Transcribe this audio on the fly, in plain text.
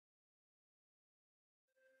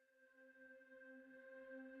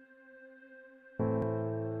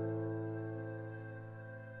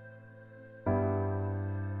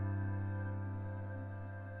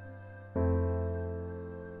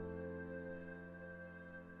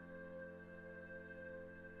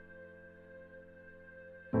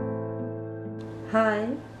Hi,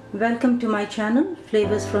 welcome to my channel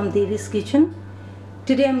Flavors from Devi's Kitchen.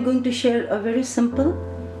 Today I'm going to share a very simple,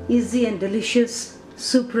 easy and delicious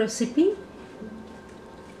soup recipe.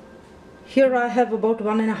 Here I have about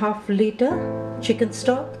 1.5 liter chicken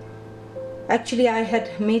stock. Actually I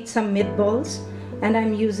had made some meatballs and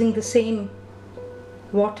I'm using the same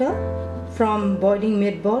water from boiling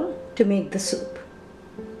meatball to make the soup.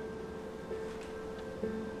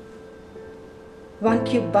 1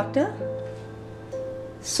 cube butter,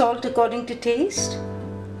 salt according to taste,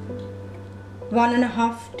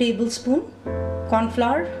 1.5 tablespoon corn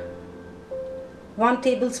flour, 1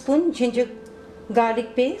 tablespoon ginger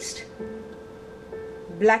garlic paste,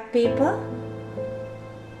 black pepper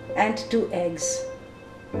and 2 eggs.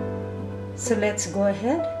 So let's go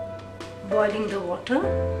ahead. Boiling the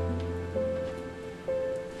water.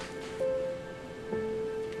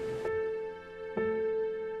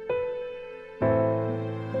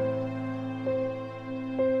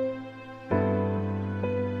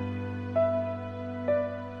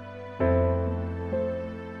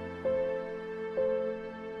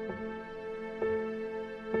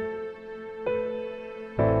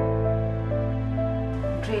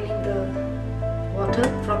 Draining the water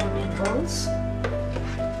from the meatballs.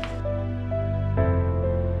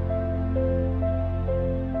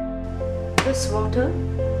 This water,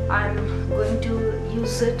 I'm going to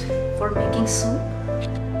use it for making soup.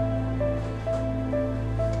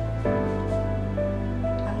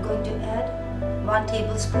 I'm going to add 1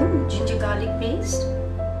 tablespoon ginger garlic paste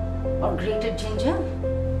or grated ginger,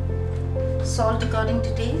 salt according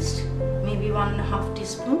to taste, maybe 1.5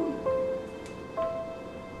 teaspoon.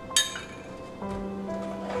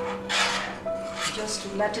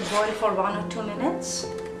 Just let it boil for 1 or 2 minutes.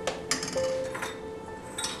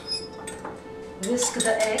 Whisk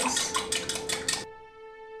the eggs.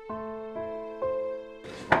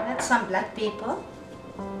 Add some black pepper.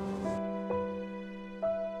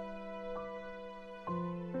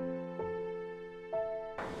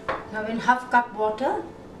 Now in half cup water,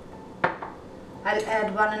 I'll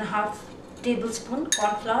add 1.5 tablespoon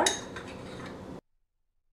corn flour.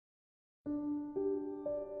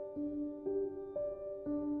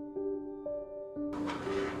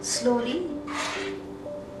 Slowly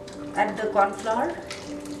add the corn flour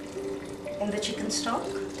in the chicken stock.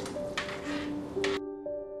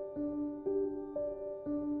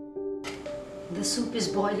 The soup is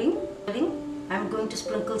boiling. I'm going to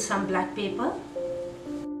sprinkle some black pepper.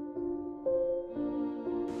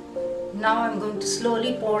 Now I'm going to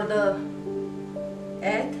slowly pour the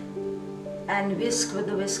egg and whisk with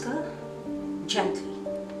the whisker gently.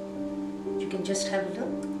 You can just have a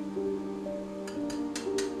look.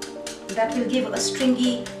 That will give a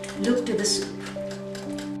stringy look to the soup.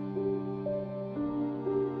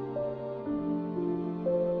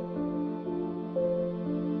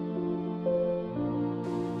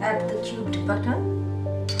 Add the cubed butter.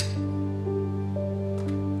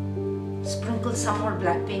 Sprinkle some more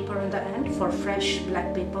black pepper in the end for fresh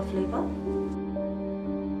black pepper flavor.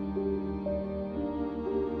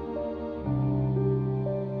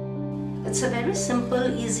 It's a very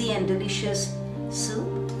simple, easy and delicious soup.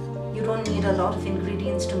 You don't need a lot of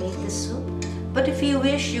ingredients to make this soup, but if you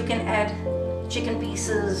wish you can add chicken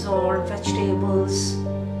pieces or vegetables.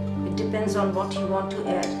 It depends on what you want to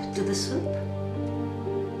add to the soup.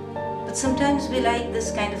 But sometimes we like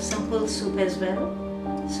this kind of simple soup as well,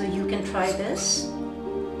 so you can try this.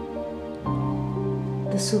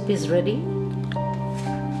 The soup is ready.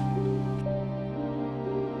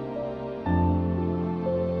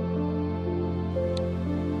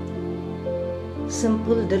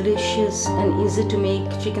 Simple, delicious and easy to make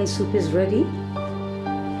chicken soup is ready.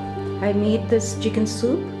 I made this chicken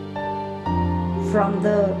soup from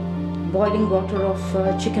the boiling water of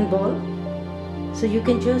chicken ball. So you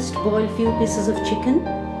can just boil few pieces of chicken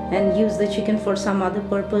and use the chicken for some other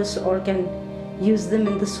purpose, or can use them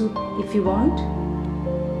in the soup if you want.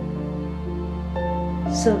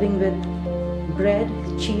 Serving with bread,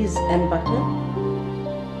 cheese and butter.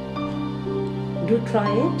 Do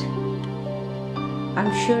try it.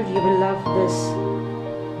 I'm sure you will love this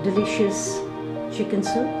delicious chicken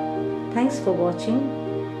soup. Thanks for watching.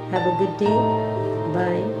 Have a good day.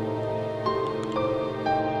 Bye.